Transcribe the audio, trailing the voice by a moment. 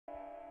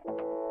Well,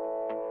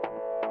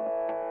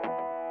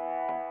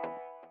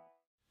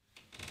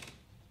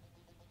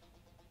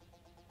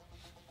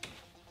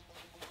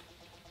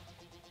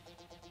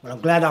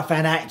 I'm glad I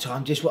found out in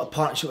time just what a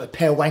partnership with a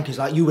pair of wankers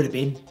like you would have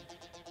been.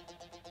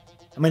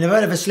 I mean, I've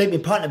heard of a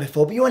sleeping partner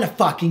before, but you're in a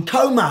fucking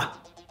coma.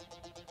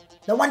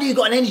 No wonder you've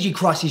got an energy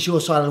crisis your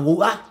side of the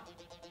water.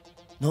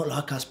 Not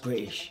like us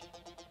British.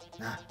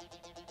 Nah.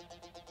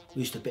 We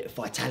used to a bit of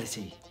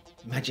vitality,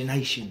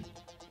 imagination,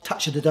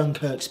 touch of the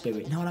Dunkirk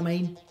spirit, know what I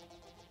mean?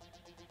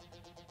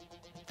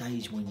 The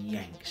days when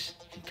Yanks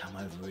can come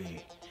over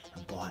here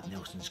and buy up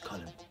Nelson's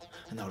column,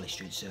 an Holly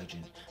Street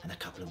surgeon and a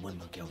couple of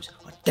Windmill girls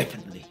are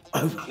definitely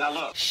over. Now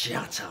look.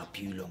 Shut up,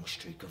 you long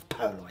streak of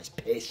polarised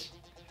piss.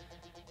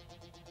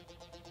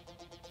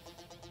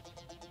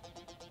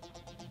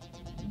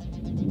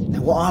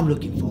 Now what I'm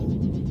looking for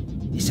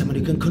is someone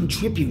who can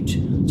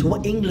contribute to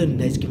what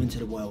England has given to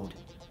the world.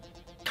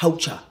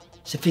 Culture,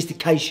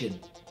 sophistication,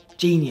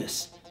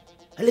 genius.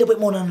 A little bit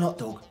more than a hot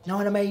dog, know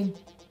what I mean?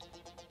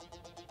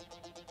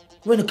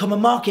 We're in a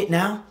common market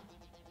now,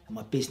 and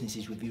my business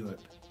is with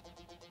Europe.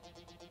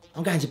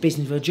 I'm going to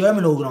business with a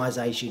German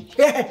organisation.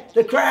 Yeah,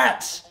 the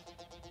Krats!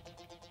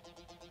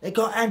 They've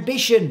got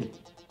ambition,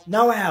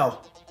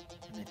 know-how,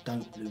 and they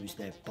don't lose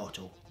their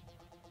bottle.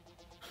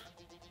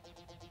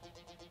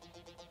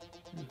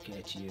 Look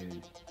at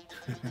you.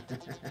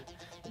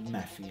 The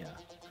mafia.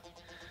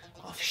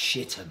 I've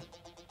shit 'em.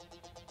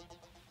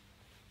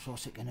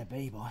 What's it gonna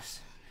be,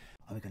 boss?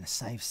 Are we gonna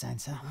save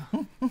Santa?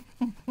 Or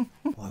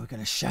are we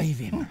gonna shave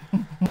him?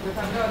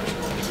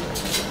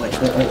 Wait,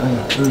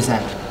 who's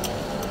that?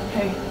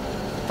 Who?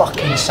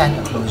 Fucking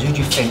Santa Claus, who do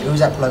you think? Who's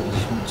that bloke that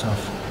just walked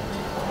off?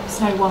 It's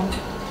no one.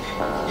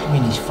 What do you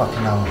mean he's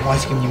fucking old? Why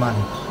is he giving you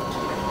money?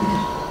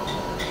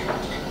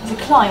 He's a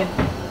client,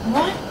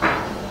 alright?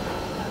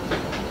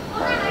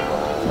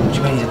 What do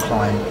you mean he's a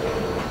client?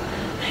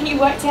 Ain't you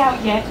worked it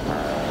out yet?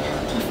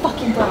 You're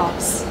fucking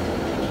brass.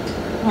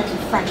 Like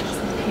with Frank, he's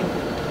the pimp.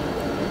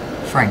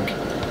 Frank?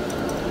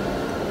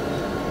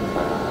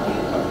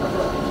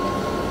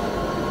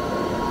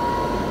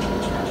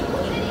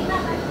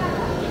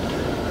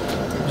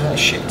 Was that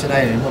shit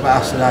today then? What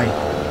about us today?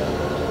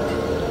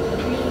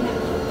 Really that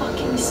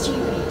fucking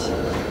stupid?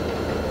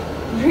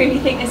 You really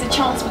think there's a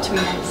chance between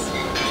us?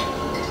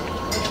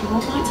 If you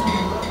want my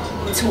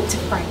time, talk to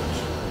Frank.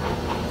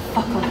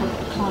 Fuck off with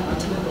the client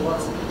team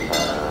needs.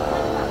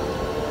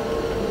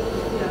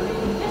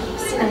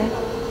 Still there?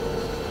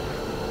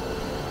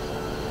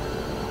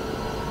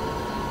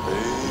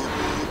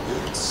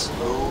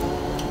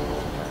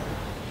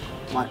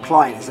 My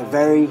client is a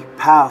very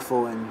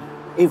powerful and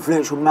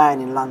influential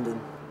man in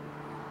London.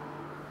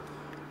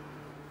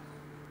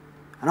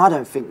 And I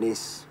don't think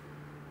this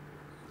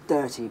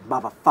dirty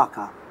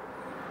motherfucker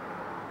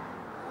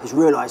has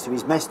realised who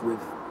he's messed with.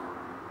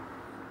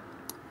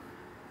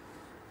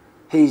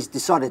 He's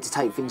decided to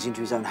take things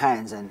into his own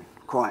hands, and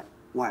quite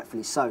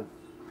rightfully so.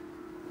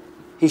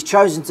 He's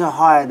chosen to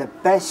hire the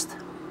best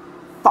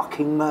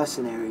fucking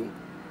mercenary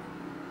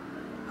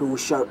who will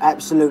show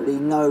absolutely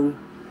no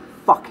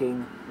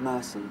fucking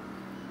mercy.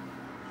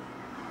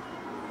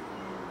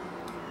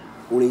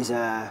 All his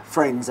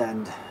friends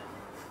and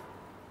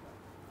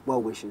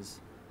well-wishers,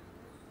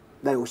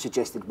 they all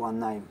suggested one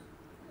name.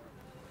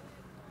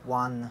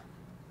 One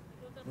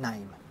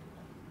name.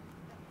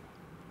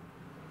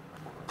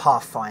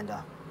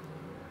 Pathfinder.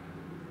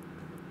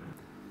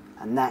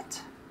 And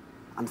that,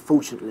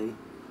 unfortunately,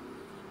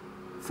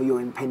 for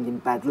your impending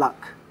bad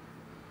luck,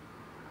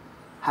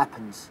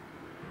 happens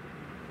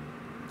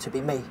to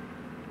be me.